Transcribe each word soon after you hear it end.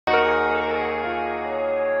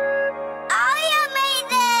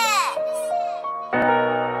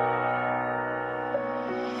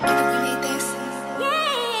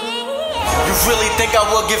really think I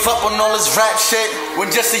will give up on all this rap shit?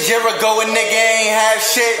 When just a year ago a nigga ain't have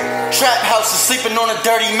shit. Trap house is sleeping on a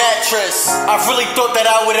dirty mattress. I really thought that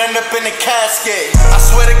I would end up in a casket. I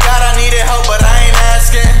swear to God I needed help but I ain't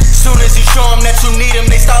asking. Soon as you show them that you need them,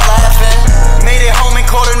 they start laughing. Made it home and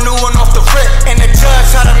caught a new one off the rip. And the judge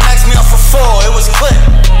tried to max me up for 4, it was clip.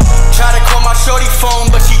 Tried to call my shorty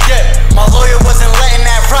phone but she dipped. My lawyer wasn't letting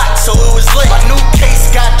that rock so it was lit. My new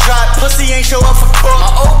case got dropped, pussy ain't show up for court.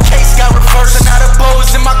 My old case got reversed and now the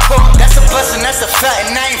bows in my court. That's a blessing, that's a fact,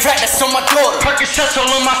 and I ain't rap, that's on my daughter. Percocets all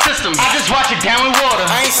in my system, I just watch it down with water.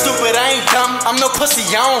 I ain't stupid, I ain't dumb, I'm no pussy,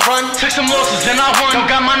 I don't run. Took some losses and I won. Don't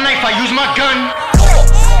got my knife, I use my gun.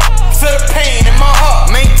 Feel the pain in my heart,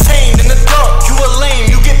 maintained in the dark. You a lame,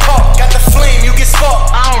 you get caught, got the flame, you get sparked.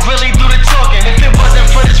 I don't really do the talking. If it wasn't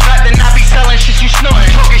for this rap, then I'd be selling shit you snorting.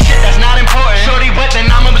 Talking shit that's not important. Shorty wet, then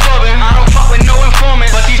I'm absorbing. I don't fuck with no informants,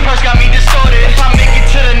 but these perks got me distorted. If I make it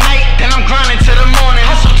to the night, then I'm grinding to the morning.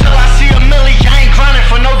 Hustle till I see a milli, I ain't grinding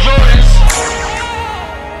for no Jordans.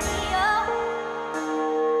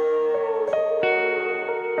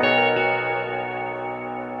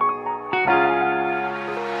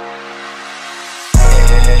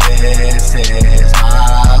 This is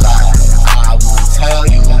my life, I won't tell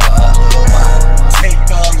you otherwise. Take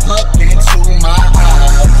a look into my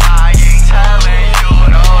eyes, I ain't telling you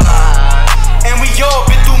no lies. and we all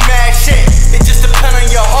been through mad shit. It just depends on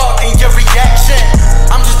your heart and your reaction.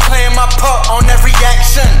 I'm just playing my part on every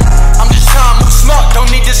action. I'm just trying to move smart, don't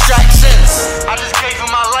need distractions. I just gave you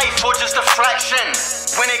my life for just a fraction.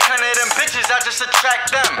 When it come to them bitches, I just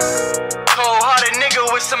attract them. Cold-hearted nigga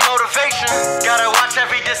with some motivation. Gotta watch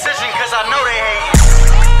every decision cause I know they hate.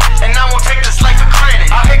 And I won't take this life for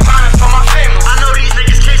granted. I hate grinding for my family. I know these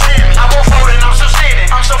niggas can't stand me. I won't fold and I'm still standing.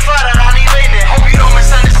 I'm so fly that I need landing. Hope you don't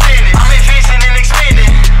misunderstand it. I'm advancing and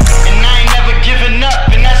expanding. And I ain't never giving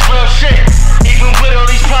up, and that's real shit. Even with all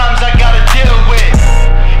these problems I gotta deal with.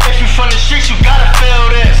 If you from the streets, you gotta feel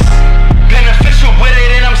this. Beneficial with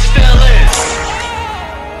it and I'm still is.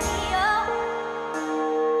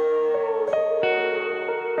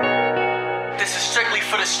 This is strictly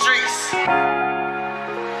for the streets.